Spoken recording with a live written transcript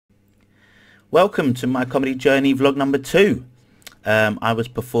Welcome to my comedy journey vlog number 2. I was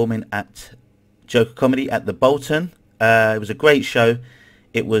performing at Joker Comedy at the Bolton. It was a great show.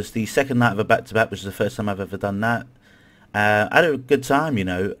 It was the second night of a back-to-back, which is the first time I've ever done that. I had a good time, you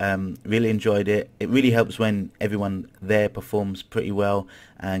know, really enjoyed it. It really helps when everyone there performs pretty well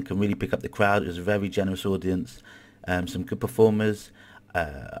and can really pick up the crowd. It was a very generous audience, some good performers.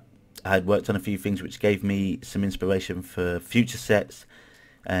 I had worked on a few things which gave me some inspiration for future sets.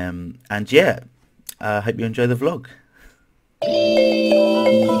 And yeah, I hope you enjoy the vlog.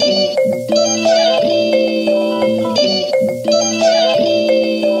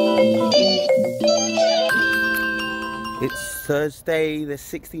 It's Thursday the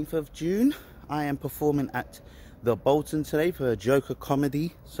 16th of June. I am performing at the Bolton today for a Joker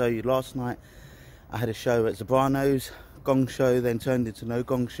Comedy. So last night I had a show at Zabrano's, gong show, then turned into no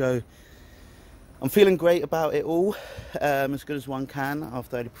gong show. I'm feeling great about it all, as good as one can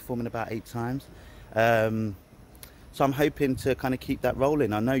after only performing about 8 times. So I'm hoping to kind of keep that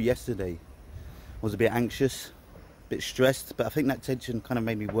rolling. I know yesterday I was a bit anxious, a bit stressed, but I think that tension kind of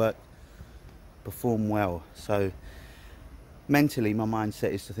made me perform well. So mentally my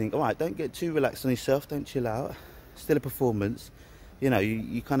mindset is to think, all right, don't get too relaxed on yourself, don't chill out. Still a performance. You know,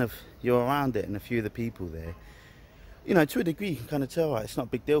 you're around it and a few of the people there. You know, to a degree, you can kind of tell, right, it's not a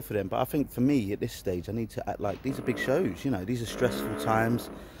big deal for them. But I think for me, at this stage, I need to act like these are big shows. You know, these are stressful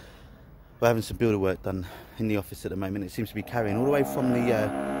times. We're having some builder work done in the office at the moment. It seems to be carrying all the way from the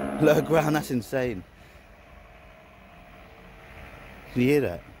lower ground. That's insane. Can you hear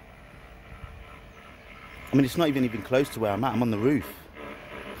that? I mean, it's not even close to where I'm at. I'm on the roof.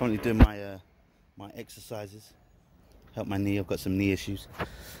 Currently doing my exercises. Help my knee. I've got some knee issues.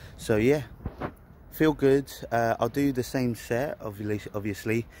 So, yeah. Feel good. I'll do the same set,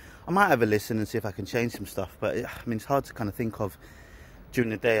 obviously. I might have a listen and see if I can change some stuff, but I mean, it's hard to kind of think of during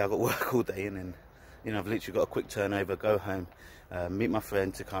the day. I've got work all day, and then, you know, I've literally got a quick turnover, go home, meet my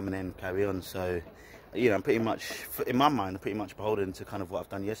friend to come and then carry on. So, you know, I'm pretty much, in my mind, I'm pretty much beholden to kind of what I've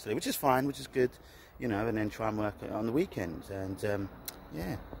done yesterday, which is fine, which is good, you know, and then try and work on the weekends. And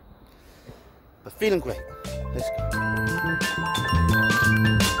yeah, but feeling great. Let's go.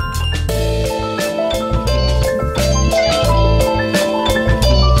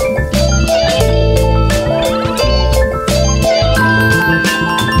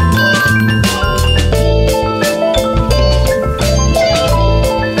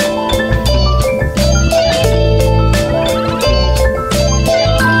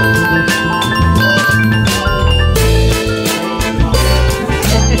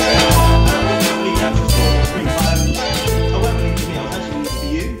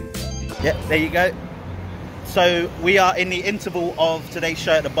 Yep, there you go. So we are in the interval of today's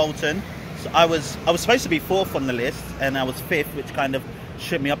show at the Bolton. So I was supposed to be 4th on the list, and I was 5th, which kind of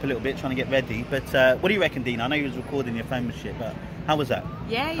shook me up a little bit trying to get ready. But what do you reckon, Dean? I know you was recording your phone and shit, but how was that?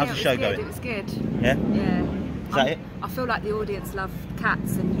 Yeah, how's the show going? It was good. Yeah. Yeah. Is that it? I feel like the audience loved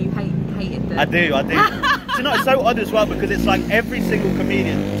cats, and you hated them. I do. Do you know, it's so odd as well, because it's like every single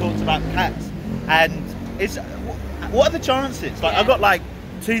comedian talks about cats, and it's, what are the chances? Like, I got like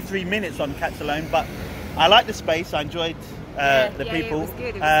 2-3 minutes on cats alone, but I liked the space. I enjoyed the people. Yeah, it was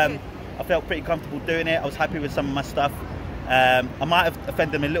good. It was good. I felt pretty comfortable doing it. I was happy with some of my stuff. I might have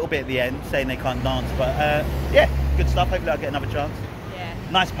offended them a little bit at the end, saying they can't dance, but yeah, good stuff. Hopefully I'll get another chance. Yeah.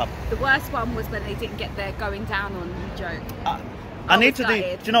 Nice pub. The worst one was when they didn't get their going down on joke. I need to do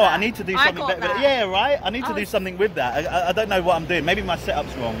you know what? I need to do something better with it. Yeah, right? I need to do something with that. I don't know what I'm doing. Maybe my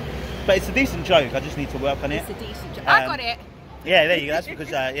setup's wrong, but it's a decent joke. I just need to work on it. It's a decent joke. I got it. Yeah, there you go. That's because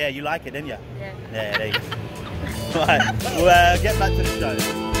yeah, you like it, didn't you? Yeah. Yeah, there you go. Right, we'll get back to the show.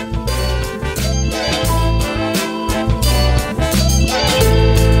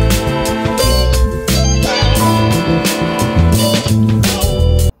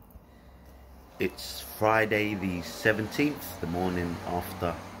 It's Friday the 17th, the morning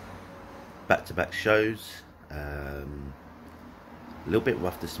after back-to-back shows. A little bit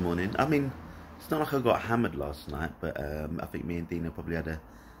rough this morning. I mean, it's not like I got hammered last night, but I think me and Dina probably had a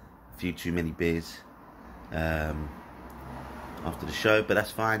few too many beers after the show, but that's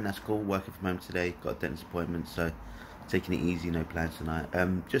fine, that's cool. Working from home today, got a dentist appointment, so taking it easy, no plans tonight.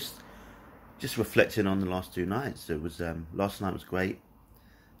 Just reflecting on the last 2 nights. It was last night was great.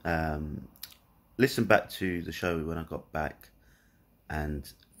 Listened back to the show when I got back, and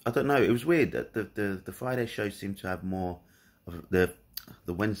I don't know, it was weird that the Friday show seemed to have more of the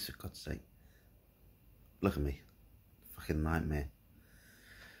Wednesday. God's sake. Look at me. Fucking nightmare.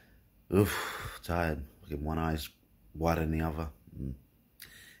 Oof, tired. Fucking one eye's wider than the other.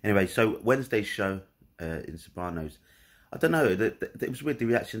 Anyway, so Wednesday's show in Sopranos, I don't know. It was weird. The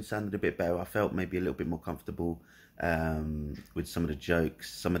reaction sounded a bit better. I felt maybe a little bit more comfortable with some of the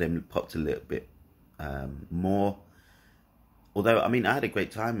jokes. Some of them popped a little bit more. Although, I mean, I had a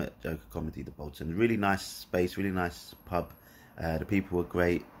great time at Joker Comedy, the Bolton. Really nice space, really nice pub. The people were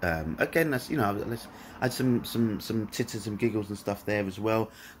great. Again, that's, you know, I had some titters and giggles and stuff there as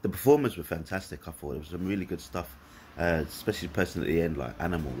well. The performers were fantastic. I thought it was some really good stuff. Especially the person at the end, like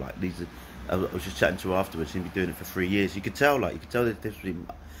Animal. Like I was just chatting to her afterwards. She'd been doing it for 3 years. You could tell the difference between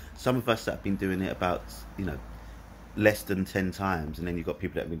some of us that have been doing it about, you know, less than 10 times, and then you've got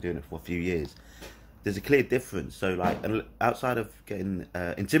people that have been doing it for a few years. There's a clear difference. So, like, outside of getting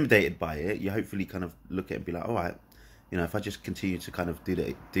intimidated by it, you hopefully kind of look at it and be like, all right, you know, if I just continue to kind of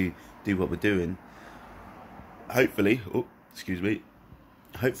do what we're doing, hopefully,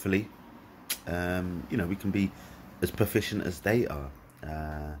 hopefully, you know, we can be as proficient as they are.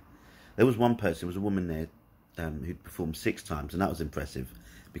 There was one person, there was a woman there who'd performed 6 times, and that was impressive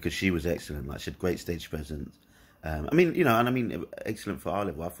because she was excellent. Like, she had great stage presence. I mean, you know, and I mean, excellent for our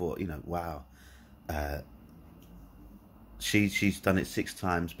level. I thought, you know, wow. She's done it 6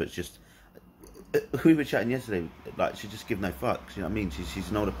 times, but just we were chatting yesterday. Like, she just give no fucks. You know what I mean? She's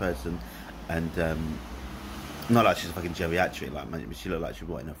an older person, and not like she's a fucking geriatric. Like, she looked like she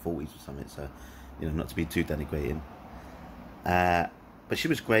was in her 40s or something. So, you know, not to be too denigrating. But she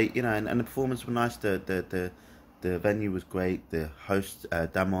was great, you know, and the performance was nice. The venue was great. The host,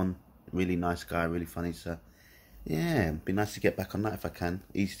 Damon, really nice guy, really funny. So, yeah, it'd be nice to get back on that if I can.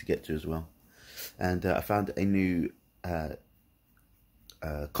 Easy to get to as well. And I found a new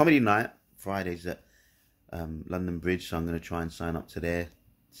comedy night, Fridays at London Bridge. So I'm going to try and sign up to there,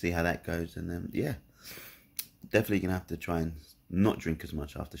 see how that goes. And then, yeah, definitely going to have to try and not drink as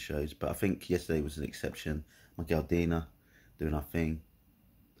much after shows. But I think yesterday was an exception. My girl Dina doing our thing.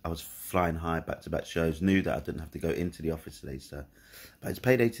 I was flying high, back-to-back shows. Knew that I didn't have to go into the office today. So, but it's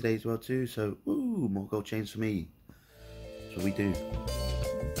payday today as well too. So, ooh, more gold chains for me. That's what we do.